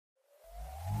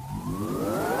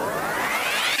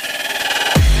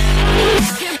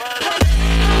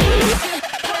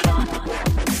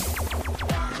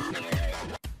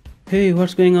Hey,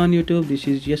 what's going on YouTube? This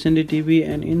is TV,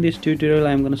 and in this tutorial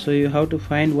I'm gonna show you how to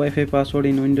find Wi-Fi password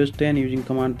in Windows 10 using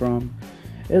command prompt.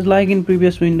 As like in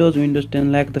previous Windows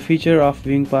 10 lacked the feature of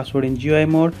viewing password in GUI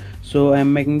mode, so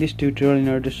I'm making this tutorial in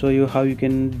order to show you how you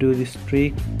can do this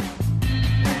trick.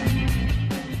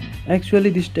 Actually,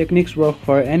 these techniques work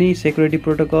for any security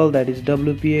protocol, that is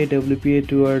WPA,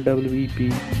 WPA2 or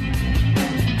WEP.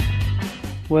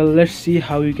 Well, let's see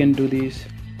how you can do this.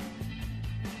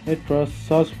 Let's first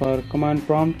search for command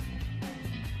prompt.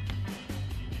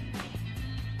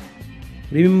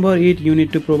 Remember you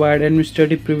need to provide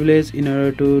administrative privilege in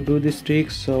order to do this trick,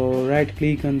 so right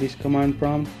click on this command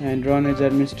prompt and run as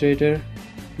administrator.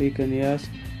 Click on yes,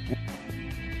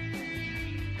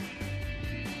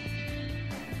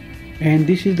 and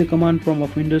this is the command prompt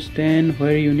of Windows 10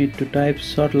 where you need to type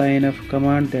short line of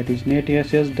command, that is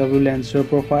netsh wlan show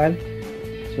profile.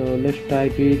 So let's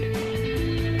type it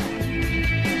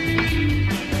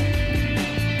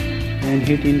and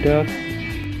hit enter.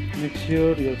 Make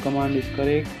sure your command is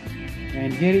correct,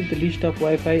 and here is the list of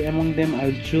Wi-Fi. Among them I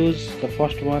will choose the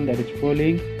first one, that is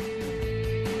ProLink.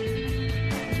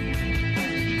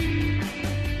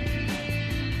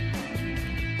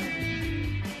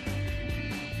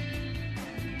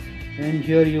 And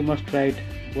here you must write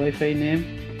Wi-Fi name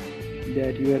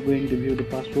that you are going to view the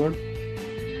password.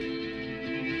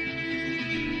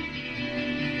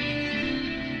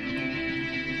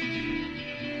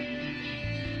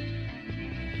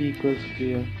 Equals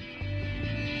clear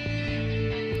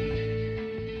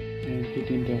and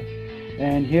hit enter.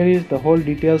 And here is the whole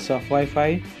details of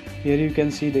Wi-Fi. Here you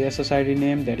can see the SSID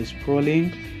name, that is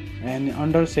ProLink, and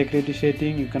under security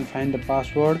setting you can find the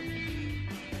password.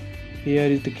 Here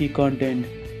is the key content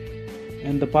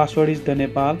and the password is the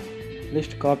Nepal.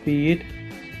 Let's copy it,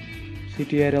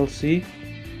 CTRL-C.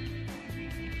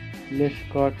 Let's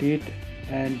cut it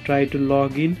and try to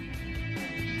log in.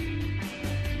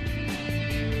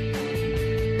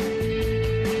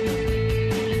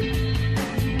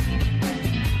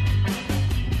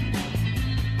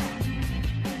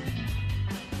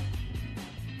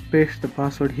 Paste the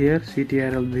password here,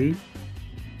 CTRL-V.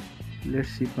 Let's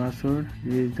see password.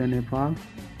 This is the Nepal.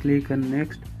 Click on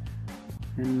next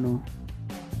and no.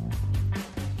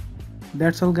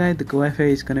 That's all guys, the Wi-Fi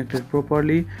is connected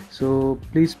properly. So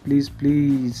please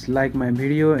like my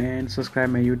video and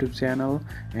subscribe my YouTube channel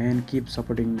and keep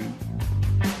supporting me.